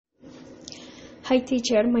Hi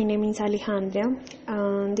teacher, my name is Alejandra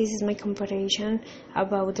and this is my comparison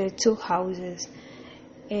about the two houses.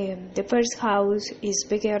 The first house is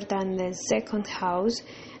bigger than the second house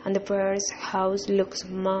and the first house looks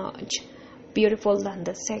much beautiful than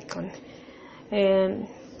the second.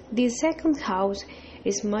 The second house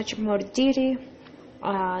is much more dirty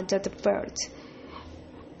than the first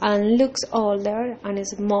and looks older and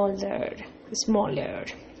smaller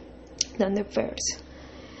than the first.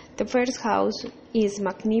 The first house is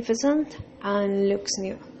magnificent and looks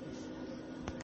new.